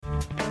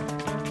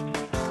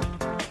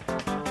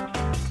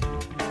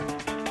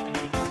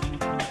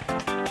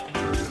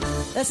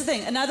That's the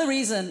thing. Another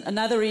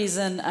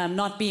reason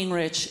not being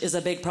rich is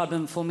a big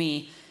problem for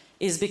me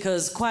is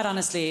because, quite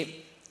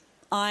honestly,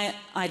 I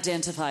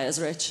identify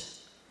as rich.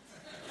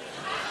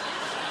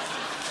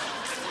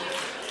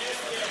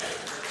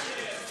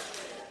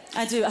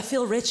 I do. I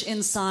feel rich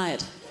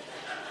inside.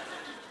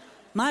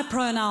 My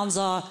pronouns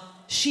are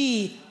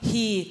she,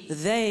 he,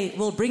 they.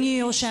 Will bring you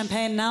your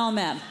champagne now,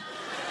 ma'am.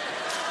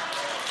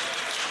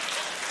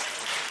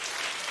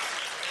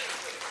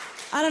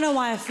 I don't know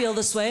why I feel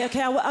this way.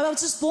 Okay, I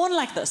was just born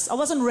like this. I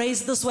wasn't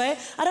raised this way.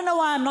 I don't know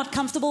why I'm not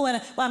comfortable why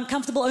I'm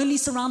comfortable only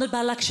surrounded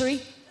by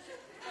luxury.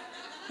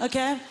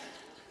 Okay?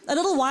 A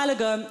little while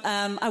ago,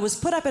 I was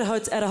put up at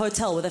a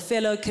hotel with a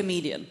fellow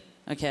comedian.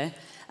 Okay?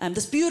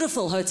 This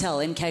beautiful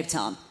hotel in Cape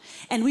Town.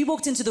 And we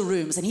walked into the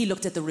rooms, and he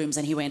looked at the rooms,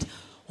 and he went,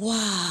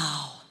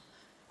 "Wow,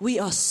 we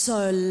are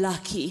so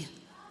lucky."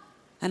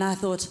 And I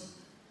thought,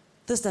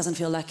 this doesn't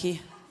feel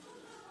lucky.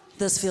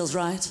 This feels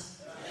right.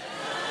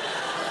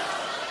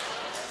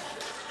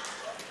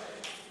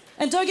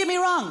 And don't get me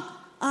wrong,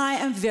 I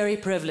am very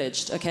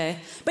privileged, okay?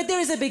 But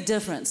there is a big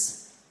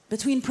difference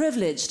between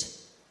privileged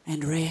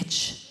and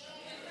rich.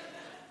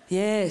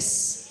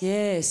 Yes.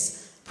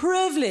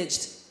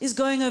 Privileged is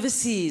going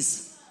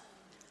overseas.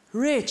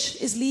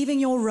 Rich is leaving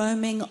your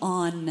roaming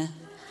on.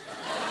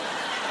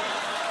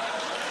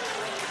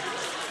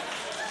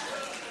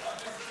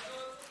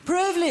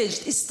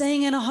 Privileged is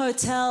staying in a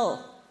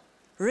hotel.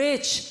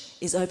 Rich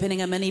is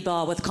opening a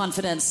minibar with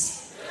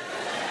confidence.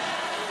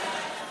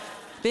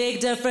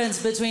 Big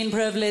difference between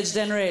privileged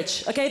and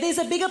rich. Okay, there's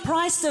a bigger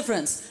price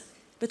difference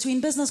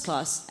between business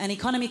class and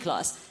economy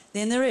class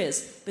than there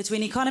is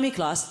between economy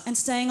class and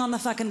staying on the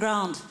fucking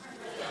ground.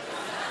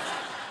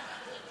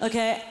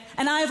 Okay,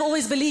 and I have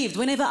always believed,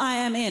 whenever I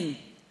am in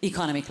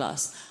economy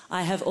class,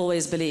 I have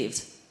always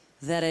believed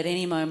that at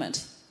any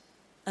moment,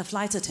 a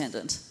flight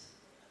attendant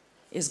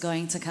is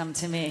going to come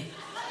to me.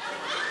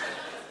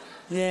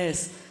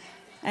 Yes,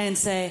 and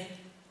say,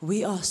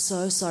 "We are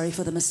so sorry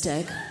for the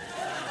mistake.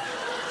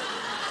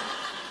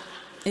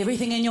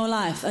 Everything in your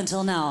life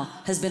until now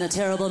has been a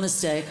terrible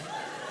mistake.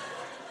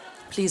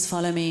 Please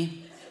follow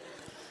me."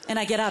 And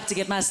I get up to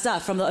get my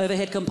stuff from the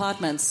overhead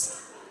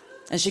compartments.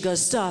 And she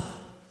goes, "Stop.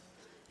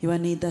 You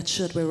won't need that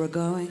shit where we're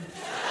going."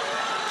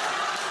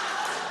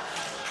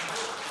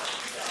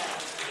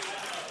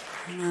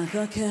 I'm like,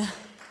 okay.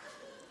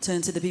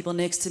 Turn to the people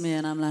next to me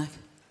and I'm like,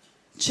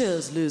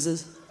 "Cheers,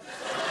 losers."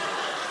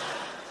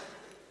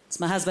 It's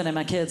my husband and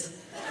my kids.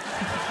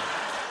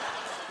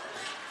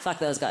 Fuck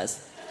those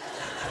guys.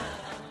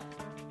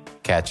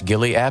 Catch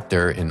Gilli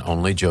Apter in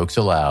Only Jokes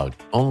Allowed,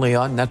 only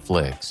on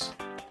Netflix.